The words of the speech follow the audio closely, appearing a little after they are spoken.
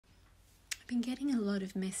been getting a lot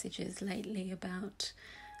of messages lately about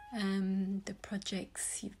the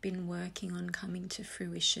projects you've been working on coming to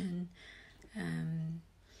fruition,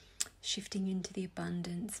 shifting into the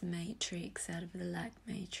abundance matrix out of the lack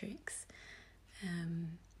matrix,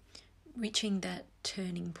 reaching that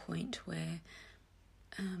turning point where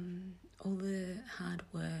all the hard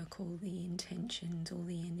work, all the intentions, all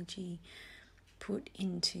the energy put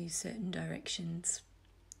into certain directions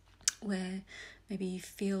where maybe you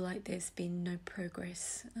feel like there's been no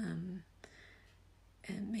progress,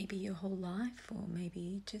 maybe your whole life, or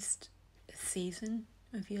maybe just a season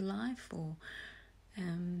of your life, or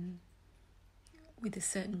with a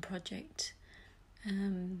certain project,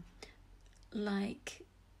 like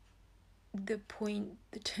the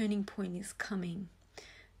turning point is coming.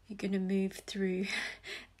 You're going to move through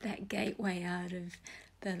that gateway out of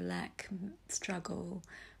the lack, struggle,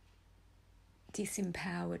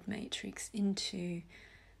 disempowered matrix into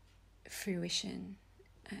fruition,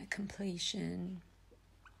 completion,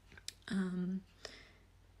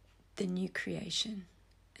 the new creation.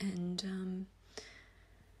 And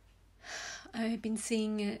I've been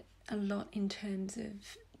seeing it a lot in terms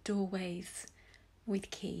of doorways with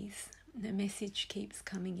keys. The message keeps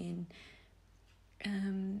coming in.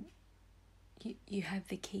 You have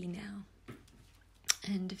the key now.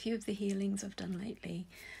 And a few of the healings I've done lately,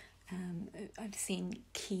 I've seen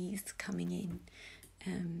keys coming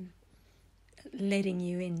in, letting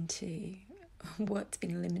you into what's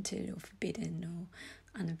been limited or forbidden or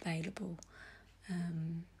unavailable,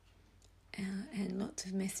 and lots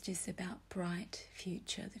of messages about bright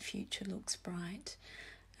future. The future looks bright.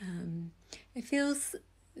 It feels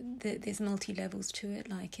that there's multi-levels to it,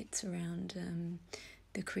 like it's around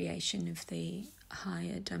the creation of the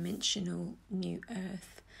higher dimensional new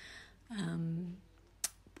earth,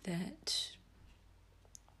 that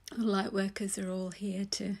light workers are all here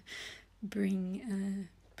to bring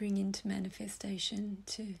into manifestation,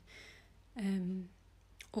 to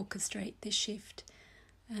orchestrate the shift.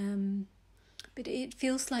 But it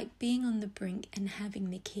feels like being on the brink and having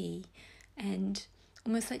the key, and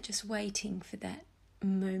almost like just waiting for that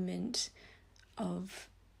moment of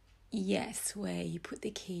yes, where you put the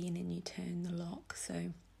key in and you turn the lock.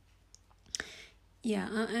 So yeah,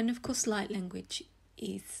 and of course light language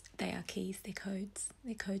they are keys, they're codes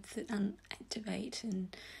that activate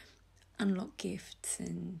and unlock gifts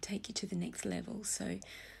and take you to the next level. So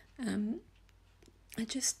I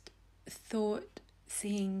just thought,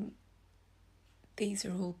 seeing these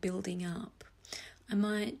are all building up, I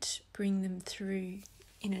might bring them through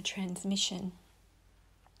in a transmission,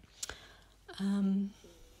 to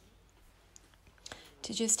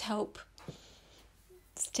just help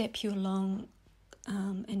step you along,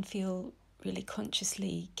 and feel really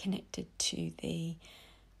consciously connected to the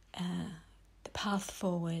path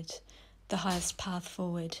forward, the highest path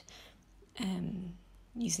forward,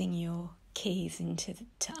 using your keys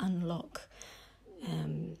to unlock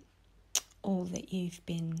all that you've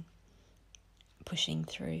been pushing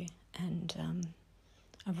through and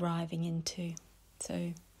arriving into.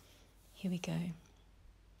 So here we go.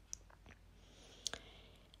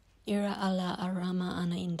 Ira ala arama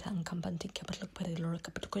ana intan kampanti kapatluk padilor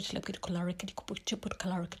kapatukuch lapit kolara kitikupuchu put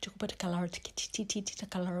kalara kitikupat kalara kititi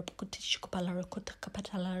kalara pukutish kapalara kut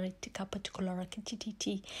kapatalara tikapatukulara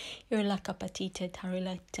kititi ira kapatita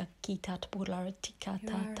tarila takita pulara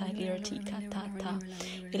tikata tagira tikata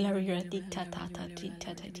ilara dikata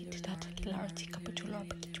tita tita kilara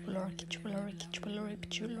tikapatulara kichulara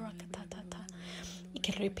pichulara katata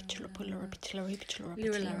ikari pichulara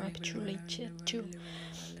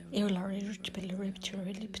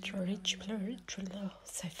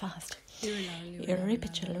so fast.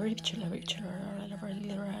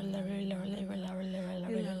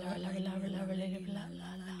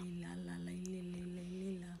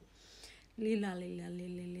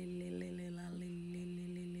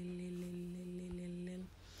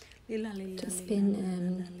 Just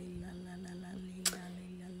been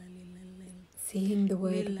seeing the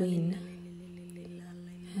word win.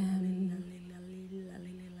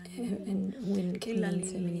 And win can mean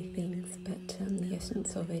so many things, but the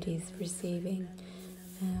essence of it is receiving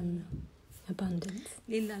abundance,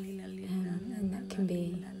 and that can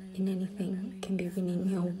be in anything. It can be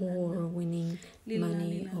winning a war, or winning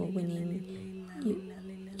money, or winning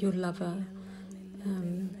your lover, or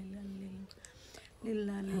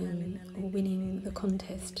winning the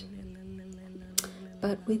contest.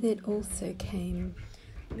 But with it also came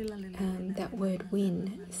that word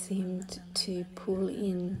win seemed to pull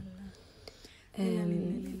in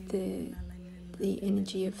the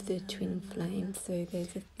energy of the twin flame. So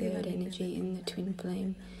there's a third energy in the twin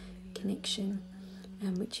flame connection,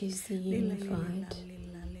 which is the unified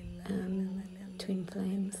twin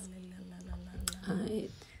flames.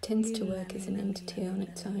 It tends to work as an entity on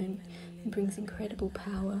its own and brings incredible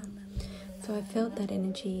power. So I felt that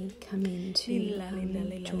energy come in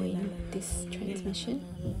to join this transmission.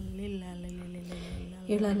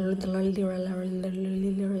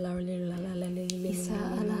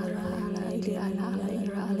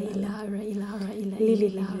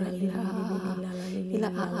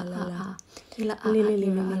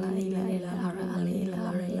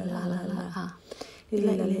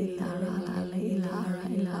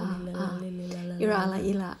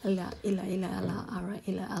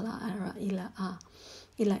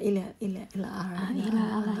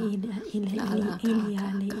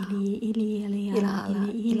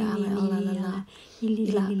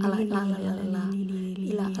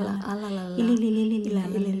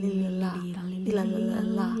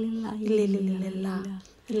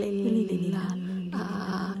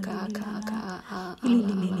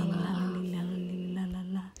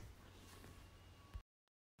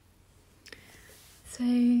 So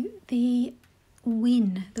the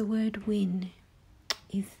word win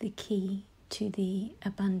is the key to the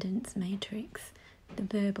abundance matrix, the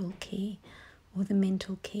verbal key or the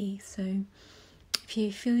mental key. So if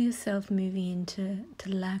you feel yourself moving into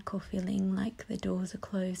lack or feeling like the doors are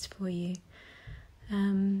closed for you,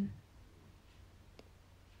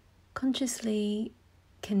 consciously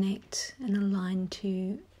connect and align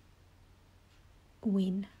to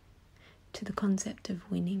win, to the concept of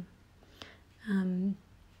winning.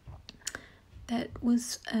 That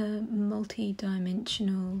was a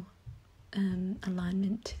multi-dimensional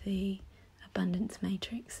alignment to the abundance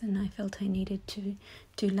matrix, and I felt I needed to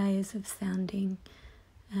do layers of sounding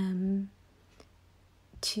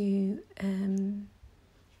to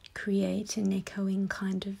create an echoing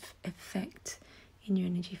kind of effect in your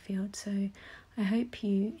energy field. So I hope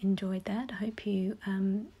you enjoyed that. I hope you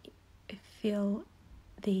feel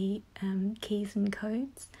the keys and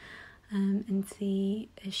codes and see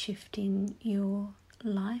a shift in your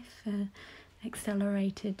life,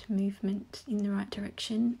 accelerated movement in the right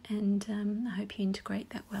direction, and I hope you integrate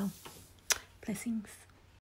that well. Blessings.